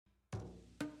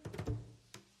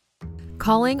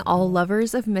Calling all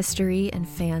lovers of mystery and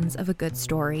fans of a good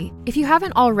story. If you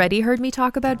haven't already heard me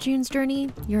talk about June's Journey,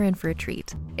 you're in for a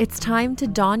treat. It's time to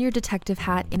don your detective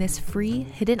hat in this free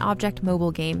hidden object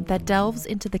mobile game that delves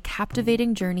into the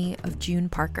captivating journey of June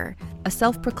Parker, a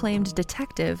self-proclaimed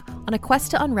detective on a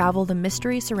quest to unravel the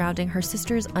mystery surrounding her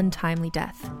sister's untimely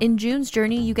death. In June's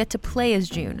Journey, you get to play as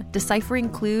June, deciphering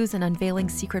clues and unveiling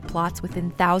secret plots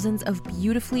within thousands of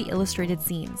beautifully illustrated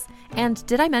scenes. And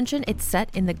did I mention it's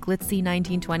set in the glitzy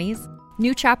 1920s?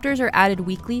 New chapters are added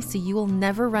weekly, so you will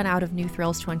never run out of new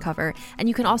thrills to uncover, and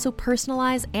you can also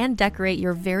personalize and decorate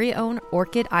your very own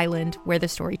Orchid Island where the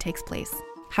story takes place.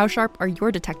 How sharp are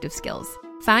your detective skills?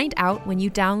 Find out when you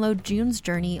download June's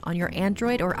Journey on your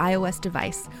Android or iOS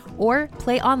device, or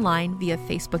play online via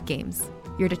Facebook Games.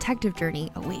 Your detective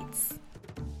journey awaits.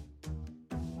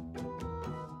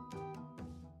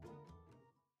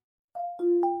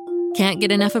 Can't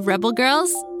get enough of Rebel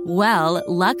Girls? Well,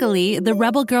 luckily, the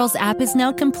Rebel Girls app is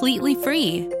now completely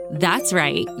free. That's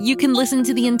right. You can listen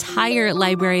to the entire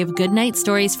library of goodnight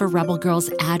stories for Rebel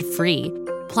Girls ad-free.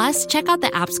 Plus, check out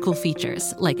the app's cool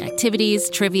features like activities,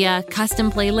 trivia,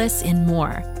 custom playlists, and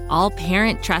more. All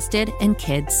parent-trusted and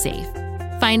kids-safe.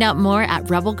 Find out more at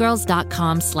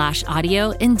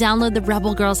rebelgirls.com/audio and download the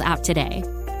Rebel Girls app today.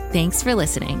 Thanks for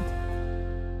listening.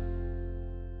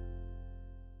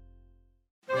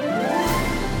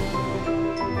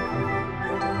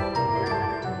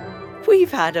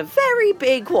 We've had a very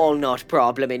big walnut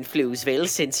problem in Floozeville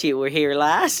since you were here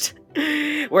last.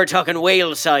 We're talking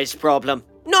whale-sized problem.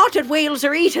 Not that whales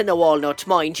are eating the walnuts,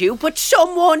 mind you, but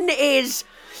someone is.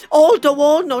 All the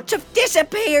walnuts have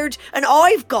disappeared and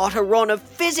I've got a run of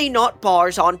fizzy nut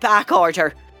bars on back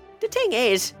order. The thing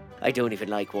is, I don't even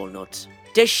like walnuts.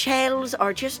 The shells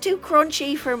are just too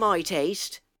crunchy for my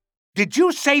taste. Did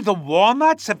you say the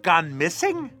walnuts have gone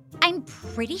missing? I'm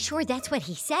pretty sure that's what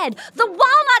he said. The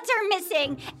walnuts are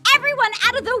missing! Everyone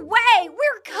out of the way!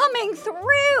 We're coming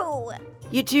through!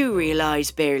 You do realise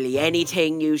barely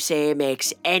anything you say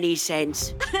makes any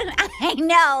sense. I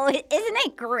know. Isn't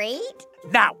it great?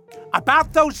 Now,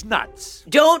 about those nuts.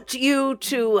 Don't you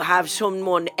two have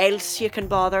someone else you can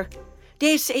bother?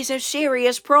 This is a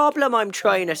serious problem I'm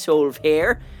trying to solve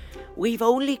here. We've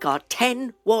only got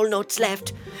 10 walnuts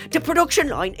left. The production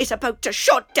line is about to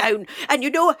shut down, and you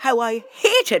know how I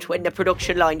hate it when the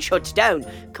production line shuts down.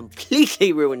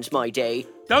 Completely ruins my day.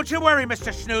 Don't you worry,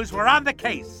 Mr. Snooze, we're on the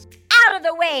case. Out of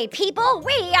the way, people!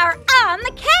 We are on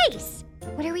the case!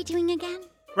 What are we doing again?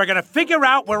 We're gonna figure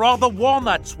out where all the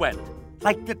walnuts went,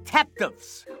 like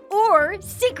detectives. Or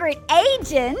secret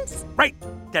agents. Right,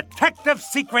 detective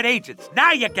secret agents.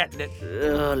 Now you're getting it.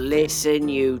 Listen,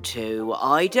 you two.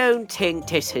 I don't think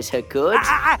this is a good...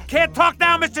 Can't talk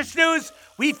now, Mr. Snooze.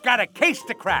 We've got a case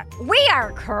to crack. We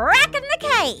are cracking the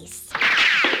case.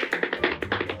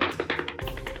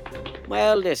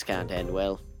 Well, this can't end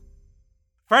well.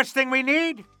 First thing we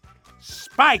need,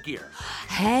 spy gear.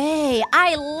 Hey,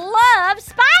 I love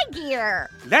spy gear.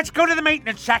 Let's go to the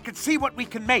maintenance shack and see what we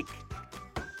can make.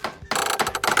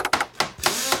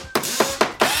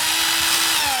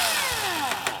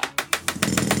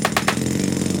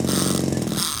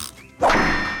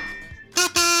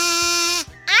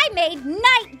 I made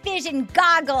night vision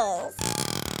goggles.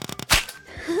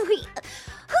 Who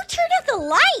turned out the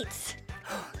lights?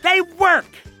 They work.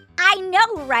 I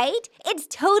know, right? It's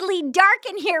totally dark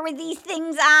in here with these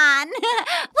things on.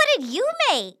 What did you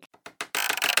make?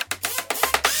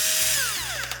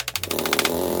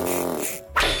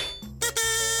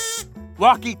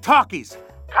 Walkie-talkies.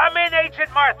 Come in,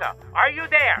 Agent Martha. Are you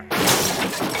there?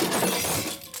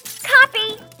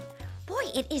 Copy. Boy,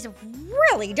 it is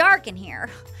really dark in here.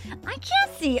 I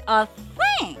can't see a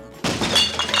thing.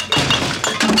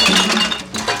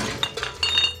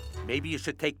 Maybe you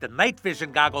should take the night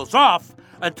vision goggles off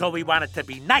until we want it to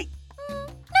be night. No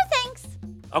thanks.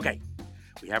 Okay,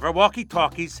 we have our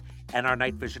walkie-talkies and our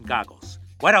night vision goggles.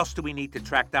 What else do we need to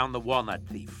track down the walnut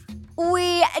thief?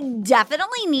 We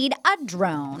definitely need a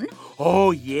drone.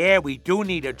 Oh, yeah, we do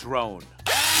need a drone.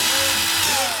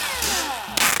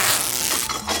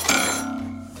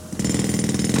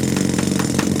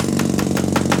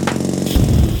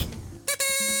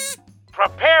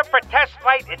 Prepare for test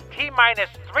flight in T-minus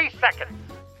 3 seconds.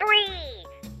 3,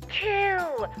 2,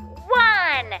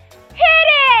 1, hit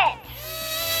it!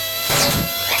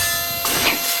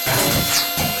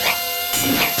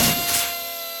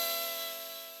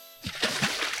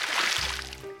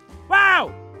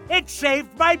 Wow! It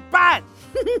saved my butt!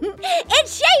 It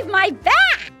shaved my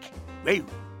back! Wait,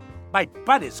 my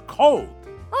butt is cold.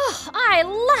 Oh, I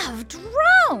love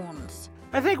drones.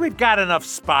 I think we've got enough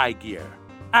spy gear.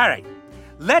 All right,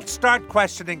 let's start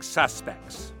questioning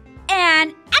suspects.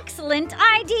 An excellent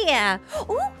idea.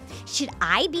 Ooh, should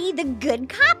I be the good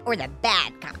cop or the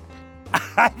bad cop?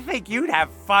 I think you'd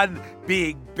have fun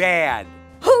being bad.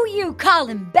 Who you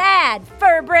callin' bad,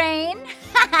 Furbrain?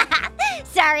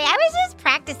 Sorry, I was just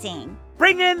practicing.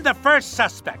 Bring in the first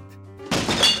suspect.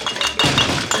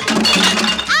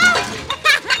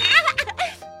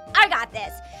 I got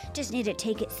this. Just need to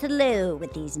take it slow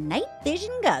with these night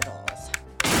vision goggles.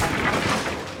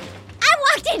 I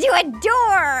walked into a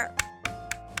door.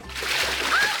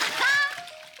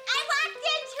 I walked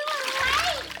into a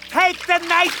light. Take the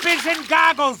night vision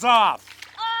goggles off.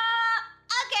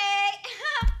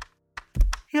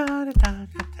 Okay.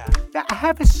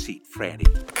 Have a seat, Franny.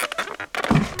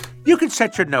 You can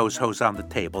set your nose hose on the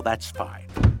table, that's fine.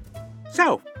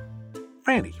 So,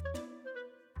 Franny,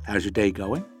 how's your day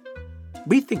going?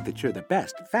 We think that you're the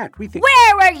best. In fact, we think...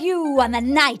 Where were you on the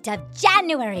night of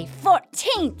January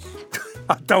 14th?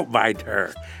 Oh, don't mind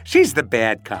her. She's the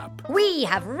bad cop. We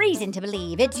have reason to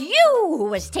believe it's you who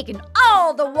was taking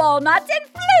all the walnuts in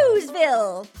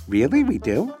Floozeville. Really? We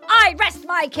do? I rest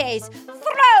my case.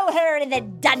 Throw her in the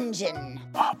dungeon.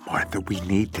 Oh, Martha, we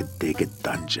need to dig a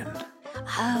dungeon.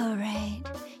 All right.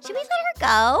 Should we let her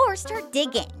go or start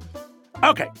digging?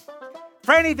 Okay.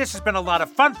 Franny, this has been a lot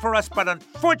of fun for us, but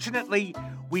unfortunately,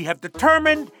 we have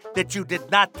determined that you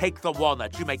did not take the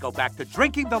walnuts. You may go back to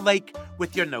drinking the lake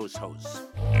with your nose hose.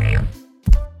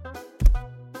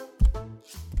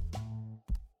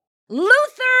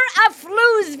 Luther of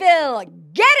Floozeville,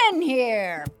 get in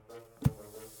here!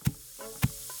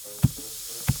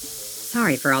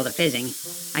 Sorry for all the fizzing.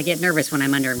 I get nervous when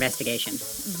I'm under investigation.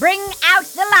 Bring out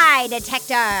the lie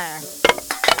detector.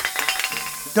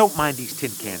 Don't mind these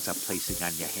tin cans I'm placing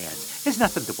on your hands. There's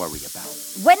nothing to worry about.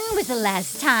 When was the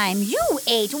last time you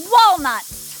ate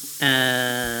walnuts?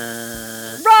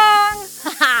 Wrong!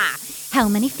 Ha-ha! How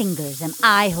many fingers am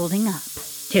I holding up?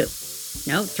 2.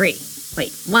 No, 3.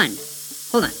 Wait, 1.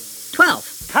 Hold on.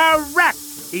 12. Correct!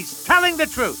 He's telling the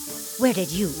truth. Where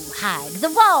did you hide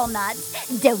the walnuts?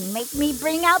 Don't make me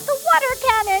bring out the water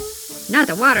cannon. Not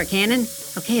the water cannon.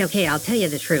 Okay, I'll tell you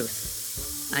the truth.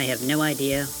 I have no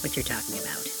idea what you're talking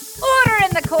about. Order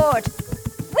in the court.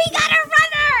 We got a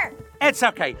runner! It's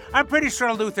okay. I'm pretty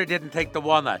sure Luther didn't take the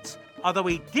walnuts. Although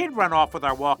he did run off with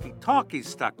our walkie-talkies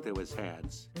stuck to his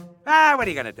hands. What are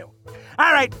you going to do?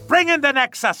 All right, bring in the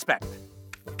next suspect.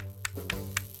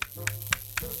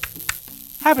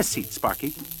 Have a seat,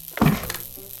 Sparky.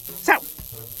 So,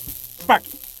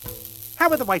 Sparky, how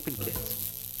are the wife and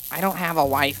kids? I don't have a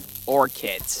wife or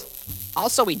kids.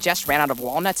 Also, we just ran out of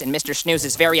walnuts and Mr. Snooze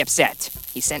is very upset.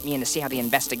 He sent me in to see how the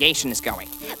investigation is going.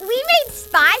 We made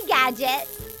spy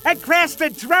gadgets. And crashed a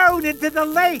drone into the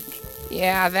lake.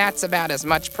 Yeah, that's about as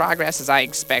much progress as I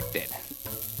expected.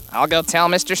 I'll go tell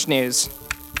Mr. Snooze.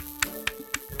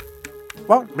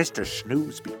 Won't Mr.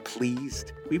 Snooze be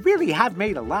pleased? We really have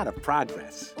made a lot of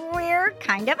progress. We're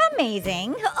kind of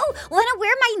amazing. Oh, want to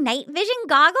wear my night vision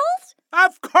goggles?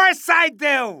 Of course I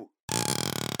do!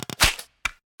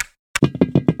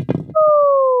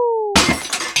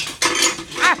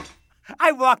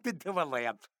 I walked into a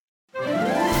lamp.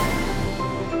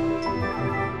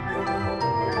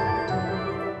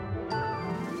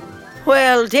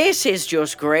 Well, this is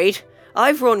just great.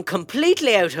 I've run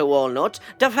completely out of walnuts,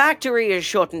 the factory is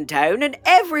shutting down, and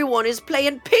everyone is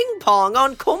playing ping pong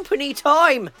on company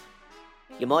time.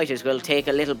 You might as well take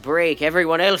a little break,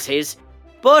 everyone else is.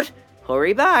 But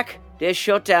hurry back, this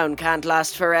shutdown can't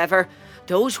last forever.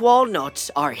 Those walnuts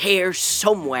are here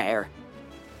somewhere.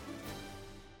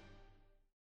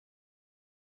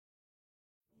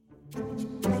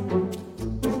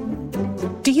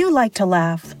 Do you like to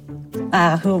laugh?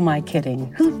 Who am I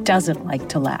kidding? Who doesn't like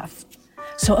to laugh?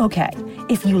 So, okay,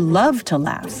 if you love to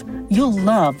laugh, you'll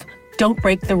love Don't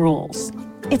Break the Rules.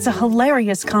 It's a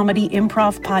hilarious comedy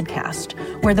improv podcast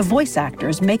where the voice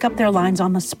actors make up their lines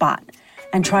on the spot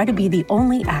and try to be the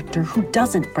only actor who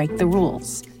doesn't break the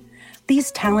rules.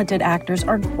 These talented actors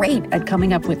are great at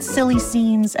coming up with silly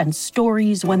scenes and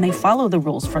stories when they follow the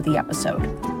rules for the episode.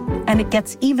 And it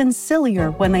gets even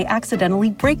sillier when they accidentally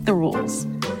break the rules.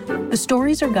 The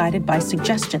stories are guided by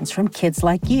suggestions from kids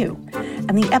like you,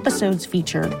 and the episodes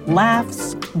feature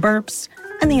laughs, burps,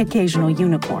 and the occasional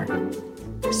unicorn.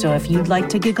 So if you'd like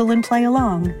to giggle and play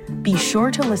along, be sure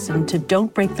to listen to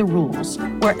Don't Break the Rules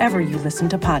wherever you listen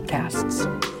to podcasts.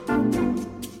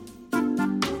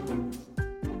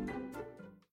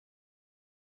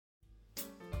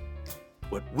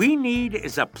 What we need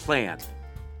is a plan.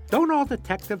 Don't all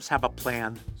detectives have a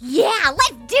plan? Yeah,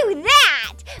 let's do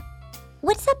that!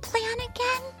 What's the plan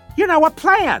again? You know, a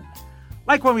plan.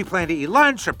 Like when we plan to eat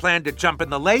lunch or plan to jump in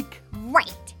the lake.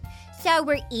 Right. So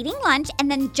we're eating lunch and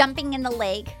then jumping in the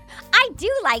lake. I do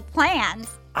like plans.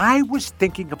 I was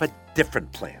thinking of a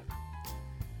different plan.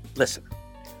 Listen,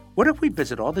 what if we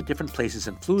visit all the different places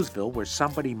in Floozeville where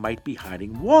somebody might be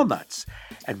hiding walnuts?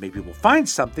 And maybe we'll find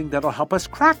something that'll help us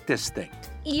crack this thing.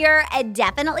 You're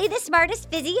definitely the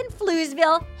smartest fizzy in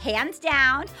Floozeville, hands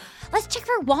down. Let's check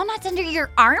for walnuts under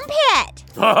your armpit.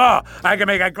 Oh, I can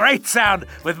make a great sound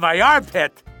with my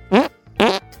armpit.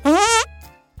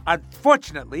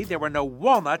 Unfortunately, there were no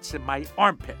walnuts in my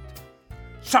armpit.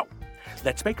 So,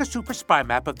 let's make a super spy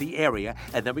map of the area,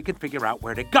 and then we can figure out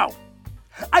where to go.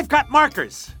 I've got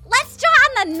markers. Let's draw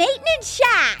on the maintenance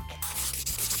shack.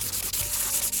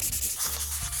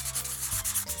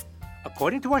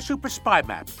 According to our super spy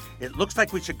map, it looks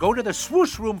like we should go to the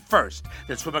swoosh room first,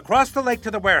 then swim across the lake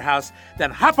to the warehouse, then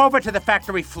hop over to the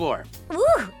factory floor.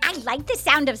 Ooh, I like the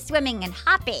sound of swimming and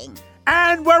hopping.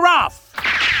 And we're off!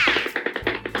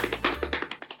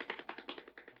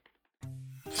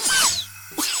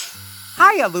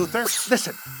 Hiya, Luther.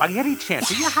 Listen, by any chance,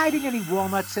 are you hiding any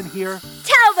walnuts in here?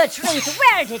 Tell the truth,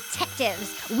 we're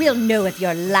detectives. We'll know if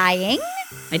you're lying.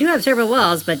 I do have several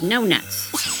walls, but no nuts.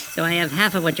 So I have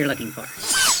half of what you're looking for.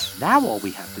 Now all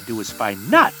we have to do is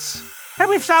find nuts. And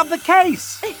we've solved the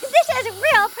case. This is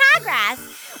real progress.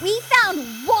 We found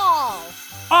walls.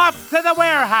 Off to the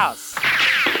warehouse.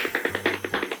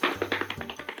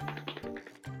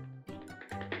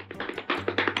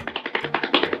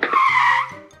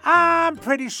 I'm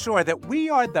pretty sure that we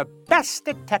are the best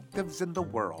detectives in the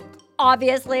world.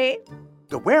 Obviously.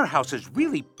 The warehouse is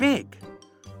really big.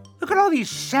 Look at all these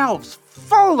shelves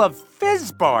full of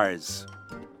fizz bars.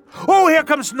 Oh, here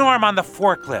comes Norm on the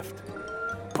forklift.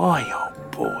 Boy, oh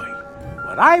boy,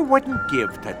 what I wouldn't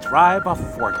give to drive a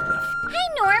forklift.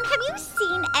 Hi, Norm. Have you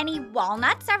seen any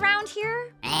walnuts around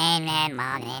here?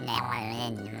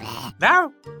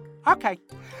 No? Okay.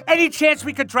 Any chance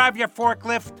we could drive your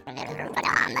forklift?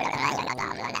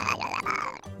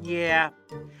 Yeah.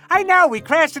 I know, we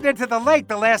crashed it into the lake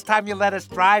the last time you let us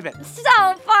drive it.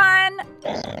 So fun!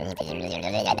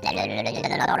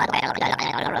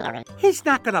 He's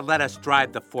not gonna let us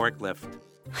drive the forklift.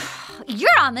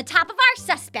 You're on the top of our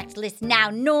suspect list now,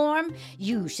 Norm.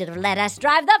 You should have let us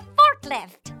drive the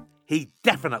forklift. He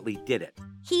definitely did it.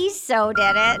 He so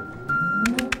did it.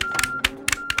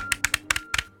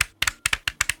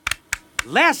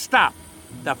 Last stop,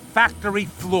 the factory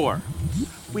floor.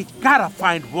 We gotta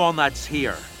find walnuts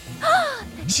here.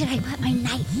 Should I put my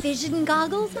night vision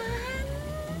goggles on?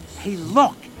 Hey,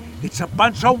 look, it's a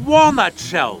bunch of walnut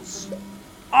shells.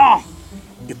 Oh,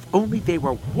 if only they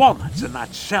were walnuts and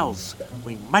not shells,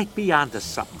 we might be onto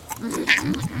something.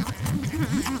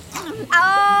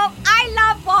 Oh, I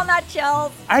love walnut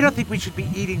shells. I don't think we should be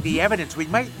eating the evidence. We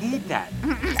might need that.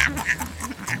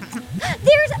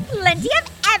 There's plenty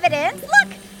of evidence.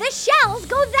 Look, the shells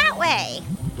go that way.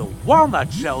 The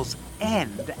walnut shells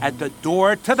end at the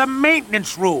door to the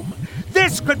maintenance room.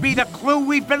 This could be the clue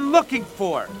we've been looking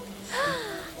for.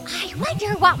 I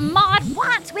wonder what Maud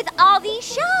wants with all these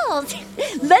shells.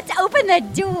 Let's open the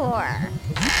door.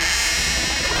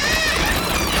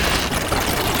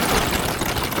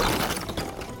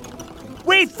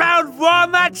 We found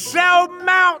Walnut Shell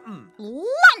Mountain.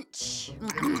 Lunch.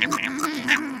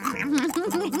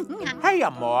 Hey,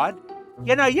 Maud.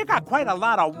 You know, you got quite a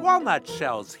lot of walnut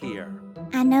shells here.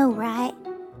 I know, right?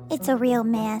 It's a real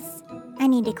mess. I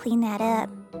need to clean that up.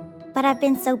 But I've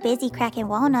been so busy cracking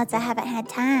walnuts, I haven't had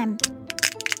time.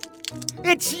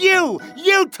 It's you!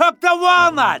 You took the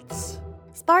walnuts!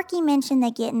 Sparky mentioned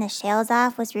that getting the shells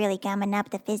off was really gumming up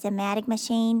the Fizz-O-Matic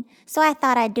machine, so I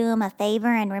thought I'd do him a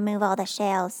favor and remove all the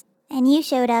shells. And you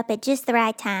showed up at just the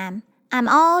right time. I'm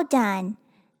all done.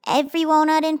 Every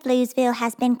walnut in Floozeville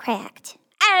has been cracked.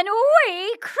 And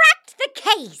we cracked the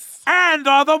case. And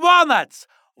all the walnuts!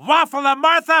 Waffle and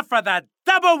Martha for the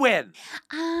double win!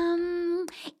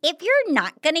 If you're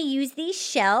not gonna use these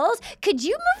shells, could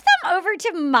you move them over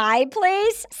to my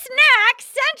place? Snack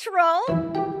Central!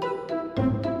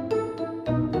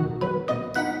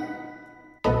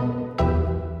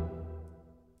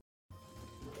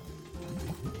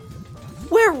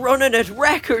 We're running at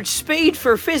record speed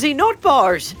for fizzy nut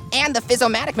bars. And the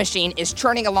Fizz-O-Matic machine is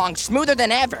churning along smoother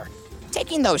than ever.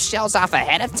 Taking those shells off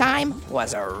ahead of time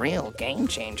was a real game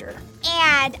changer.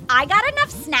 And I got enough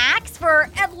snacks for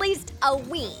at least a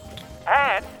week.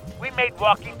 And we made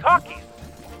walkie-talkies.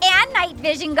 And night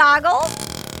vision goggles.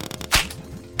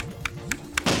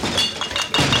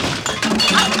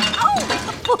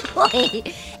 Oh boy,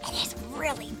 it is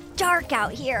really dark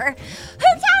out here. Who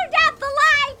turned out the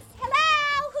lights?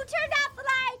 Hello? Who turned out the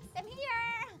lights? I'm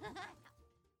here.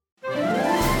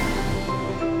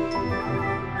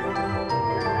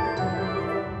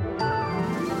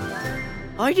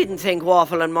 I didn't think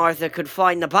Waffle and Martha could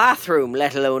find the bathroom,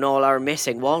 let alone all our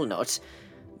missing walnuts.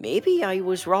 Maybe I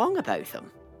was wrong about them.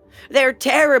 They're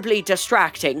terribly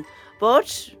distracting,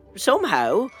 but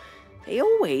somehow they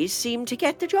always seem to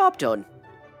get the job done.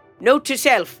 Note to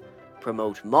self,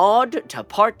 promote Maud to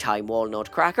part-time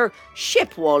walnut cracker,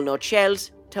 ship walnut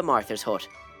shells to Martha's hut.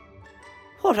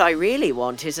 What I really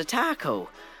want is a taco.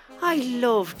 I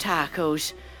love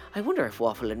tacos. I wonder if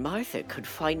Waffle and Martha could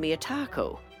find me a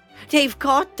taco. They've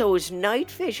got those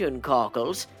night vision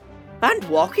goggles and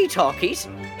walkie-talkies.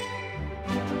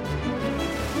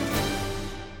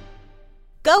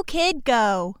 Go, kid,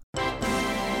 go.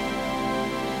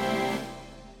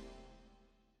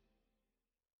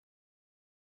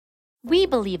 We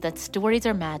believe that stories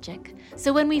are magic,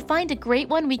 so when we find a great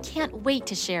one, we can't wait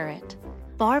to share it.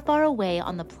 Far, far away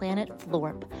on the planet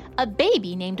Florp, a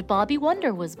baby named Bobby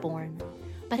Wonder was born.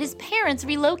 But his parents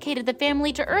relocated the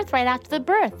family to Earth right after the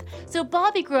birth, so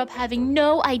Bobby grew up having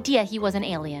no idea he was an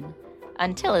alien.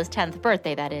 Until his 10th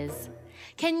birthday, that is.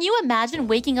 Can you imagine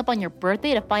waking up on your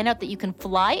birthday to find out that you can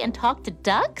fly and talk to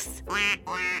ducks?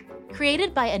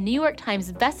 Created by a New York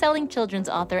Times best-selling children's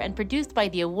author and produced by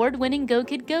the award-winning Go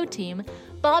Kid Go team,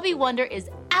 Bobby Wonder is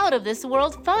out of this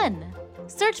world fun.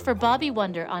 Search for Bobby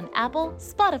Wonder on Apple,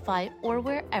 Spotify, or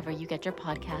wherever you get your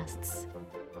podcasts.